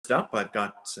Next up, I've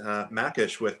got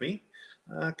maccesch with me,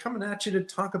 coming at you to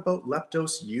talk about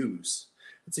leptos-use.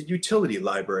 It's a utility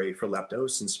library for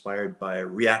Leptos inspired by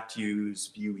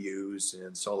React-use, Vue-use,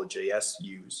 and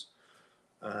Solid.js-use.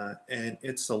 And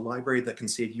it's a library that can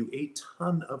save you a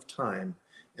ton of time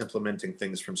implementing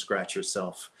things from scratch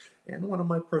yourself, and one of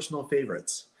my personal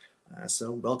favorites.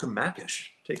 So welcome, maccesch.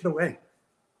 Take it away.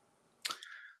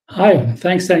 Hi,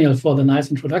 thanks, Daniel, for the nice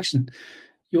introduction.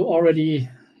 You already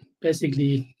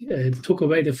basically took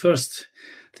away the first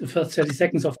 30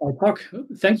 seconds of my talk.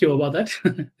 Thank you about that.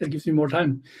 That gives me more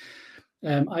time.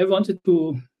 I wanted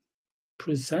to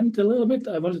present a little bit.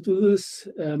 I wanted to do this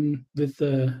with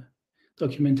the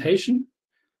documentation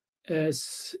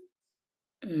as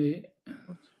a,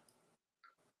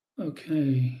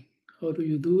 okay. How do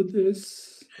you do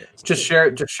this? Just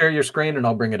share your screen and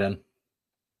I'll bring it in.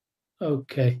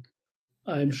 Okay.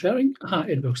 I'm sharing.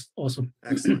 It works. Awesome.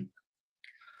 Excellent.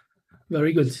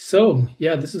 Very good. So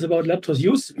yeah, this is about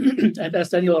leptos-use. And as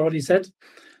Daniel already said,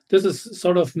 this is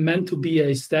sort of meant to be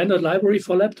a standard library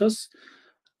for Leptos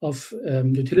of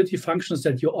utility functions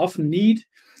that you often need,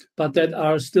 but that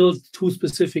are still too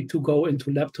specific to go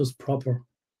into Leptos proper.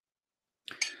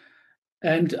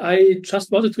 And I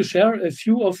just wanted to share a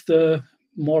few of the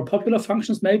more popular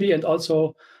functions maybe, and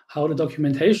also how the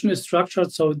documentation is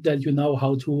structured so that you know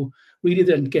how to read it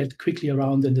and get quickly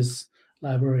around in this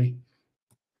library.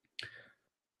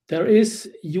 There is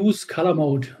use color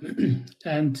mode,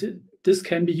 and this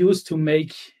can be used to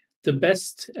make the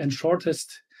best and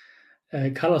shortest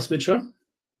color switcher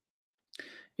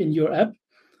in your app.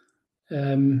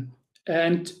 And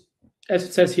as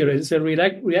it says here, it's a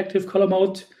reactive color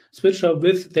mode switcher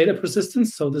with data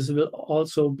persistence. So this will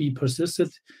also be persisted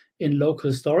in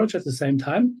local storage at the same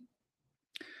time.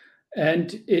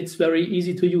 And it's very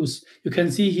easy to use. You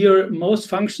can see here, most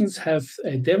functions have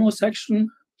a demo section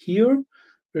here,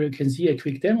 where you can see a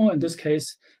quick demo. In this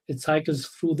case, it cycles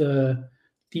through the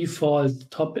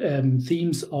default top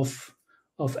themes of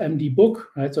MD book,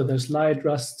 right? So there's light,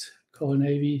 rust, core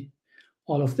navy,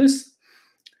 all of this.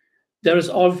 There is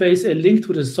always a link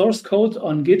to the source code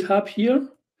on GitHub here.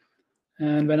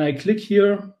 And when I click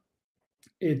here,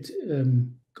 it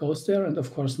goes there. And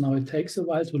of course, now it takes a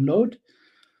while to load.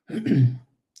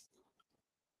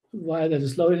 While that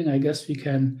is loading, I guess we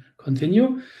can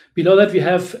continue. Below that, we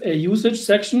have a usage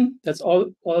section. That's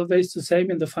always the same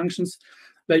in the functions,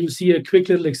 where you see a quick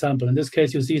little example. In this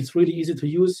case, you see it's really easy to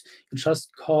use. You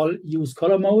just call use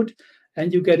color mode,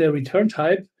 and you get a return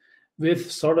type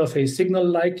with sort of a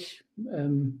signal-like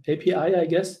API, I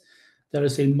guess. There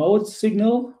is a mode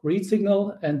signal, read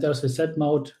signal, and there's a set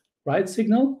mode write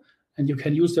signal, and you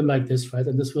can use them like this, right?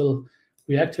 And this will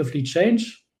reactively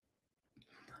change.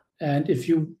 And if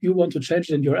you want to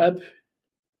change it in your app,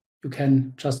 you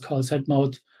can just call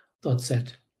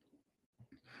setMode.set.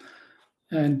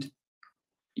 And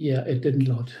yeah, it didn't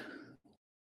load.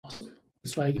 Awesome.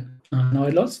 Let's try again. Now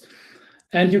it loads.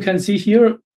 And you can see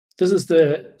here, this is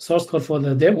the source code for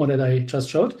the demo that I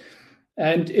just showed.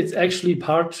 And it's actually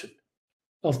part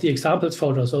of the examples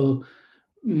folder. So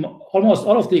almost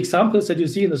all of the examples that you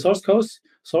see in the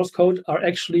source code are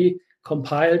actually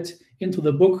compiled into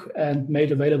the book and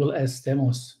made available as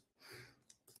demos.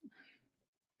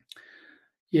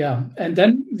 Yeah, and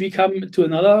then we come to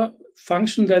another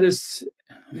function that is,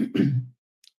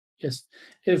 yes,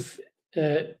 if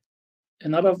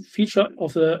another feature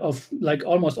of like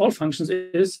almost all functions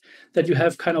is that you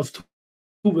have kind of two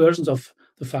versions of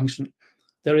the function.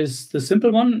 There is the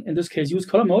simple one, in this case, use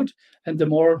color mode, and the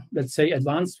more, let's say,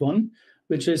 advanced one,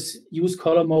 which is use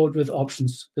color mode with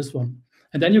options, this one.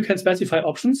 And then you can specify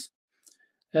options.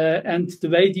 And the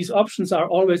way these options are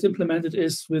always implemented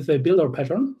is with a builder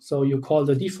pattern. So you call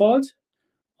the default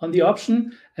on the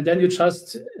option, and then you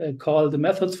just call the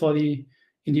methods for the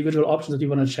individual options that you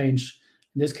want to change.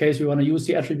 In this case, we want to use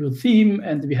the attribute theme,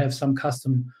 and we have some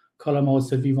custom color modes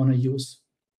that we want to use.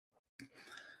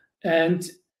 And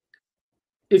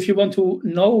if you want to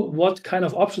know what kind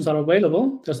of options are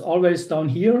available, there's always down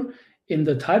here in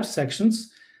the types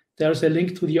sections, there's a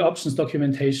link to the options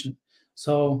documentation.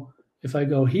 So if I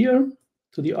go here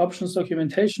to the options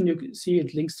documentation, you can see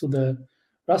it links to the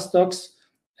Rust docs.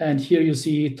 And here you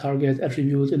see target,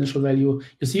 attribute, initial value.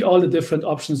 You see all the different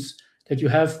options that you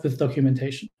have with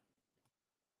documentation.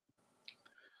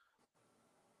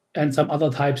 And some other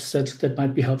types that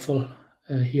might be helpful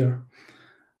here.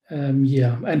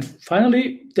 Yeah, and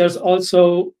finally, there's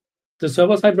also the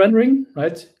server-side rendering,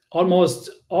 right?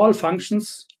 Almost all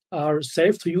functions are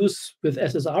safe to use with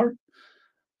SSR.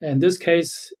 In this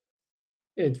case,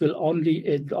 it will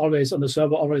always on the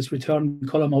server always return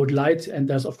color mode light, and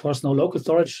there's of course no local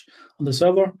storage on the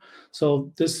server,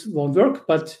 so this won't work.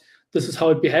 But this is how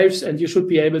it behaves, and you should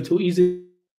be able to easily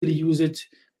use it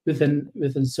within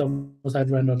server-side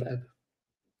rendered app.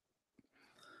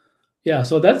 Yeah,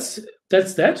 so that's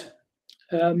that.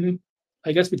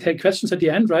 I guess we take questions at the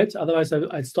end, right? Otherwise,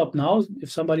 I'd stop now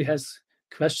if somebody has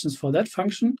questions for that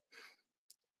function.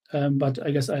 But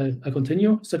I guess I'll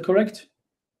continue. Is that correct?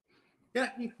 Yeah,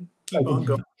 you can keep on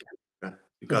going.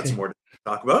 You've got some more to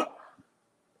talk about.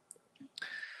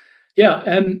 Yeah,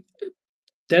 and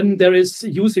then there is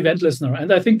use event listener.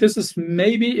 And I think this is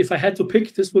maybe, if I had to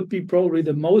pick, this would be probably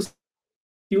the most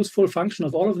useful function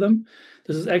of all of them.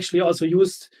 This is actually also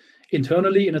used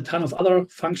internally in a ton of other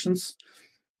functions.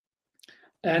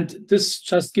 And this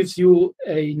just gives you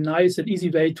a nice and easy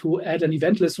way to add an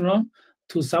event listener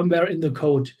to somewhere in the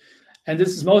code. And this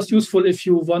is most useful if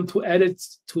you want to add it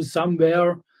to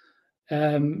somewhere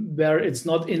where it's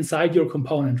not inside your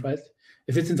component, right?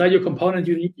 If it's inside your component,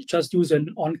 you just use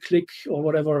an on-click or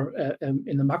whatever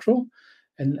in the macro,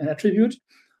 an attribute.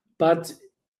 But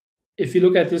if you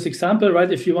look at this example,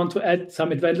 right, if you want to add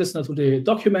some event listener to the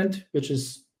document, which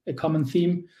is a common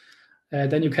theme,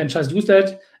 then you can just use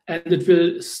that, and it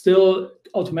will still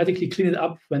automatically clean it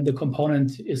up when the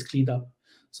component is cleaned up.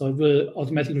 So it will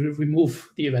automatically remove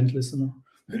the event listener.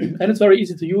 And it's very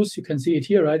easy to use. You can see it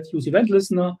here, right? Use event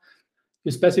listener.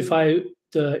 You specify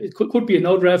it could be a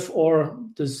node ref or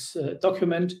this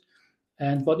document,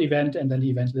 and what event, and then the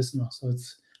event listener. So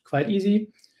it's quite easy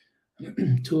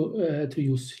to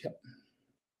use. Yeah.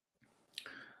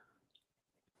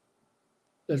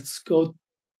 Let's go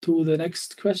to the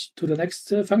next question, to the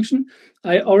next function.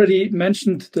 I already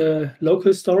mentioned the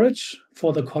local storage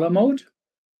for the color mode.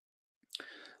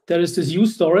 There is this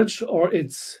use storage, or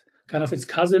its kind of its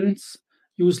cousins,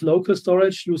 use local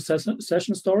storage, use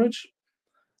session storage.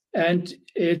 And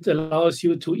it allows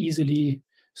you to easily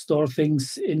store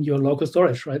things in your local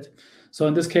storage, right? So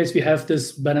in this case, we have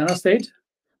this banana state.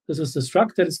 This is the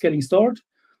struct that is getting stored.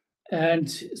 And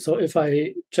so if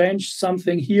I change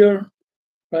something here,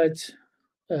 right,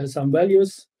 some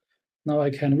values, now I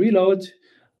can reload.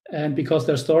 And because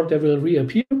they're stored, they will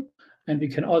reappear. And we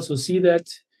can also see that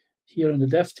here in the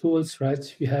dev tools,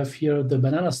 right? We have here the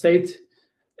banana state,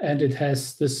 and it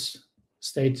has this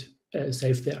state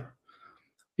saved there.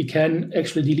 We can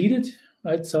actually delete it,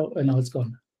 right? So and now it's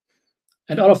gone.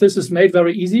 And all of this is made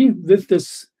very easy with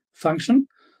this function.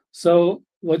 So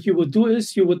what you would do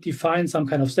is you would define some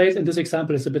kind of state. In this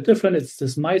example, it's a bit different. It's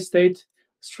this my state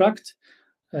struct.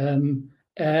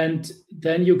 And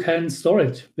then you can store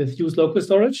it with use local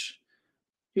storage.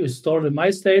 You store the my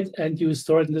state, and you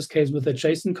store it in this case with a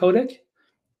JSON codec.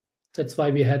 That's why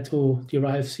we had to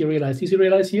derive serialize,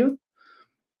 deserialize here.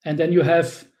 And then you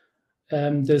have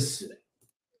this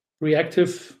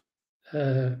reactive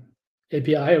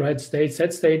API, right? State,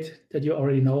 set state, that you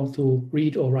already know to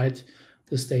read or write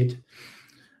the state.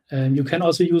 And you can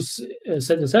also use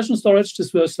set the session storage.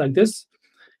 This works like this.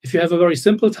 If you have a very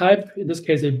simple type, in this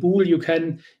case a bool, you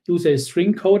can use a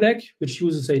string codec, which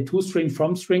uses a toString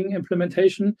from string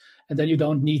implementation, and then you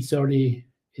don't need 30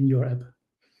 in your app,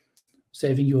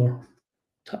 saving your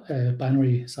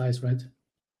binary size, right?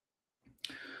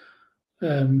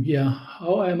 Yeah,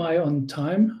 how am I on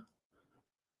time?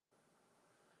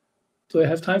 Do I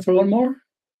have time for one more?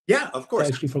 Yeah, of course. I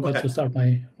actually forgot to start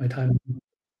my time.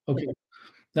 Okay,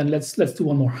 then let's do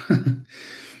one more.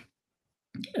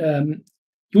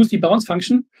 Use debounce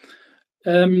function.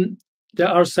 There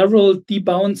are several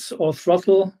debounce or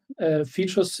throttle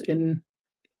features in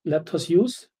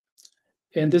leptos-use.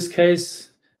 In this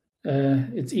case,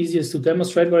 it's easiest to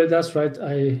demonstrate what it does, right?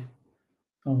 I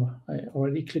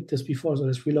already clicked this before, so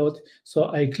let's reload.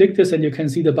 So I click this, and you can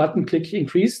see the button click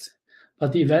increased,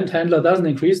 but the event handler doesn't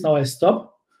increase. Now I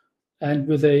stop, and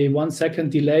with a 1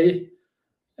 second delay,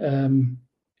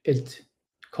 it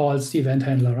calls the event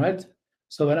handler, right?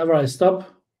 So whenever I stop,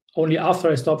 only after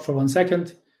I stop for 1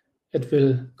 second, it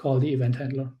will call the event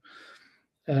handler.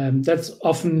 That's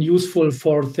often useful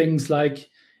for things like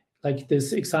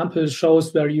this example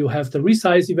shows, where you have the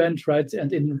resize event, right?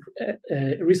 And in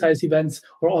resize events,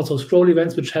 or also scroll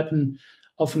events, which happen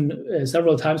often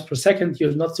several times per second,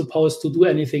 you're not supposed to do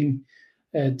anything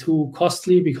too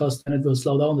costly, because then it will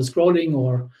slow down the scrolling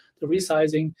or the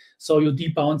resizing. So you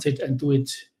debounce it and do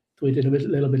it a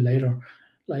little bit later,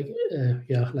 like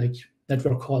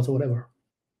network calls or whatever.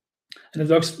 And it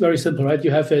works very simple, right?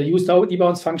 You have a use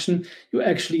debounce function. You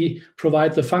actually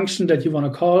provide the function that you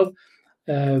want to call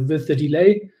with the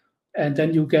delay, and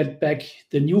then you get back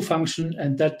the new function,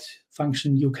 and that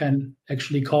function you can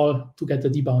actually call to get the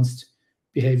debounced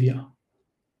behavior.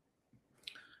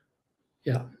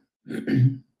 yeah,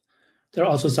 there are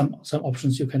also some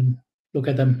options. You can look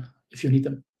at them if you need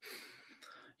them.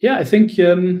 Yeah, I think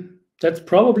that's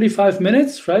probably 5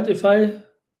 minutes, right? If I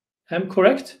am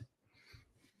correct.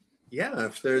 Yeah,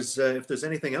 if there's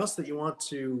anything else that you want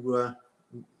to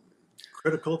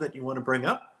critical that you want to bring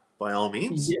up, by all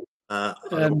means. Yeah,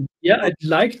 yeah, I'd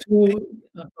like to.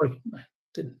 Sorry, I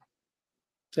didn't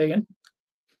say again.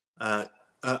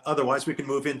 Otherwise, we can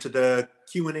move into the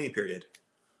Q&A period.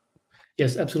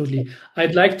 Yes, absolutely.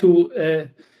 I'd like to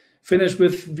finish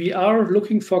with we are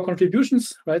looking for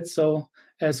contributions, right? So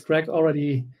as Greg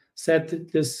already said,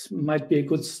 this might be a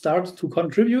good start to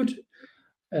contribute.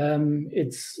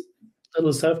 It's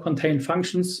little self-contained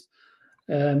functions.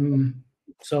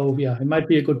 So yeah, it might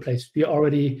be a good place. We are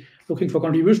already looking for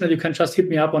contribution, and you can just hit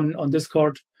me up on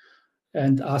Discord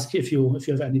and ask if you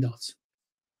have any doubts.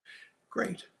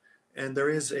 Great. And there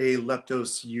is a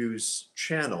leptos-use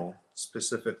channel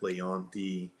specifically on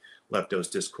the Leptos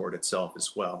Discord itself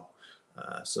as well.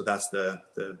 So that's the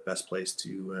best place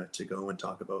to go and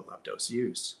talk about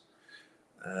leptos-use.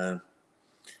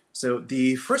 So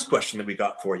the first question that we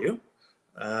got for you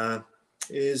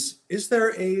is there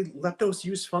a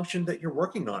leptos-use function that you're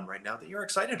working on right now that you're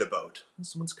excited about?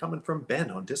 This one's coming from Ben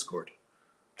on Discord.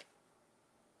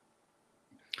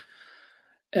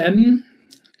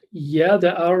 Yeah,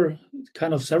 there are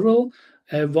kind of several.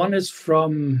 One is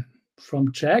from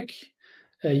Jack,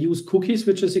 use cookies,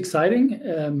 which is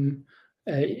exciting.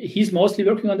 He's mostly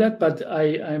working on that, but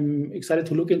I'm excited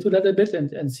to look into that a bit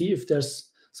and see if there's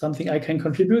something I can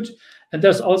contribute. And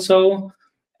there's also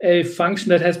a function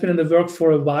that has been in the work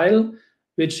for a while,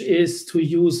 which is to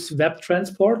use web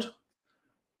transport.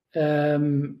 I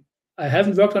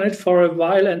haven't worked on it for a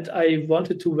while, and I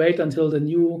wanted to wait until the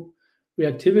new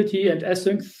reactivity and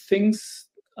async things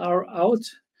are out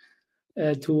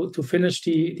to finish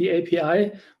the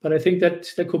API. But I think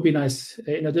that could be nice.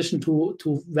 In addition to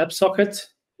WebSocket,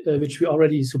 which we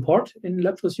already support in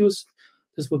Leptos-use,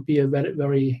 this would be a very,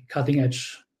 very cutting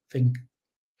edge thing.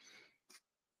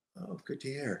 Oh, good to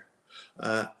hear.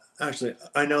 Actually,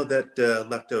 I know that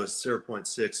Leptos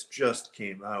 0.6 just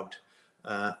came out.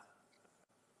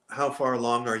 How far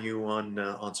along are you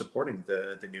on supporting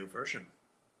the new version?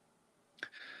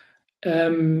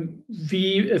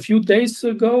 A few days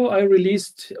ago, I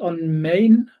released on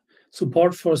main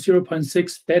support for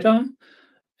 0.6 beta,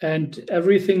 and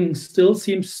everything still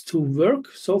seems to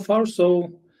work so far.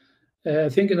 So I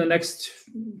think in the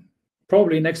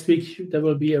probably next week, there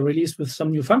will be a release with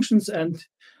some new functions and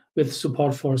with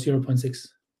support for 0.6.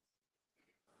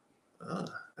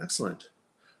 Excellent.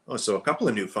 Oh, so a couple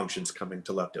of new functions coming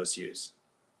to Leptos-use.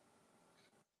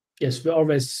 Yes, we're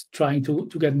always trying to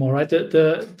get more, right?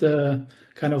 The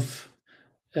kind of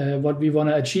what we want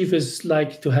to achieve is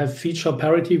like to have feature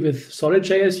parity with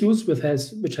solid.js use,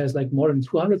 which has like more than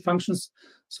 200 functions.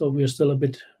 So we're still a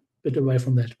bit away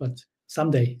from that, but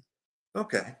someday.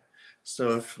 Okay.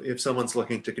 So if someone's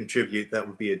looking to contribute, that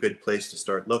would be a good place to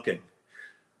start looking.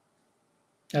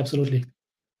 Absolutely.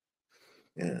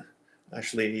 Yeah.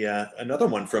 Actually, another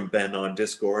one from Ben on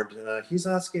Discord. He's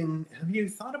asking, have you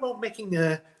thought about making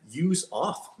a use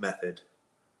off method?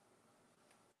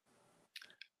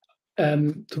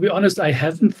 To be honest, I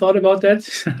haven't thought about that.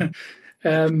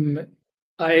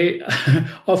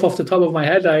 Off the top of my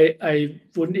head, I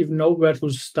wouldn't even know where to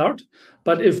start.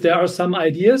 But if there are some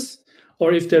ideas,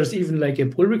 or if there's even like a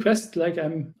pull request, like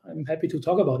I'm happy to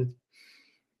talk about it.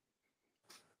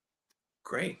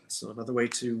 Great. So another way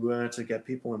to get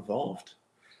people involved.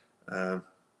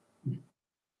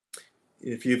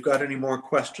 If you've got any more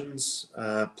questions,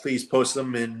 please post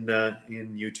them in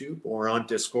YouTube or on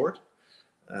Discord.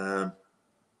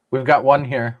 We've got one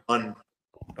here. On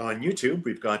YouTube,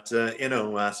 we've got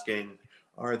Inno asking,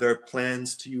 are there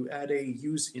plans to add a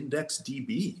use index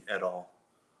DB at all?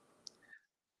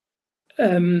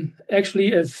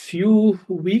 Actually, a few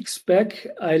weeks back,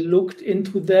 I looked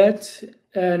into that,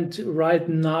 and right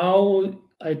now,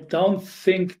 I don't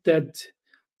think that.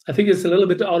 I think it's a little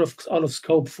bit out of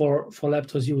scope for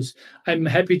Leptos-use. I'm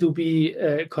happy to be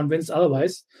convinced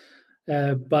otherwise,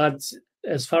 but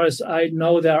as far as I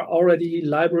know, there are already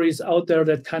libraries out there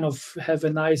that kind of have a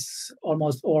nice,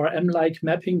 almost ORM-like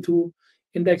mapping to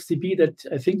IndexedDB that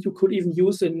I think you could even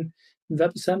use in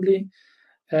WebAssembly.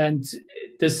 And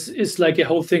this is like a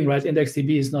whole thing, right?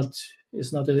 IndexedDB is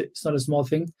not a small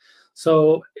thing.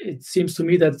 So it seems to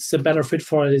me that's a better fit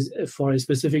for a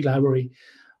specific library.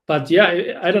 But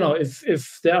yeah, I don't know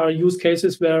if there are use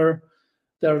cases where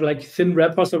there are like thin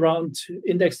wrappers around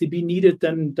IndexedDB needed,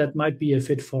 then that might be a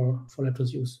fit for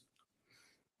Leptos-use.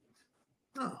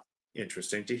 Oh,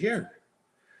 interesting to hear.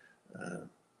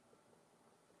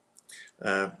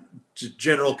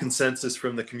 general consensus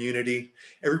from the community.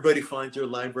 Everybody finds your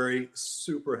library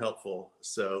super helpful.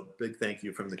 So big thank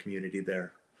you from the community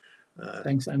there.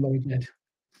 Thanks, I'm very glad.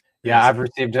 Yeah, I've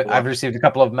received a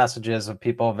couple of messages of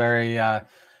people very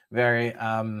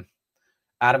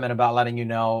adamant about letting you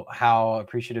know how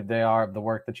appreciative they are of the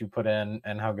work that you put in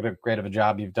and how great of a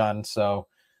job you've done. So,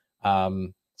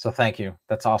 so thank you.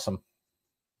 That's awesome.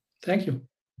 Thank you.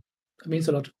 That means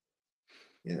a lot.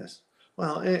 Yes.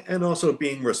 Well, and also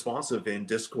being responsive in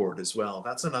Discord as well.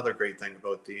 That's another great thing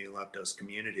about the Leptos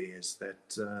community, is that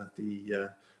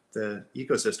the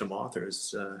ecosystem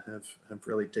authors have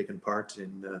really taken part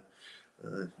in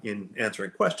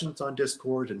answering questions on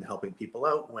Discord and helping people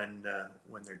out when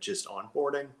they're just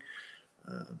onboarding.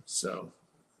 So,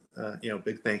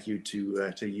 big thank you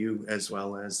to you, as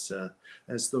well as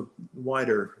the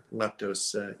wider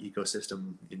Leptos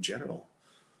ecosystem in general.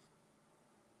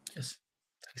 Yes.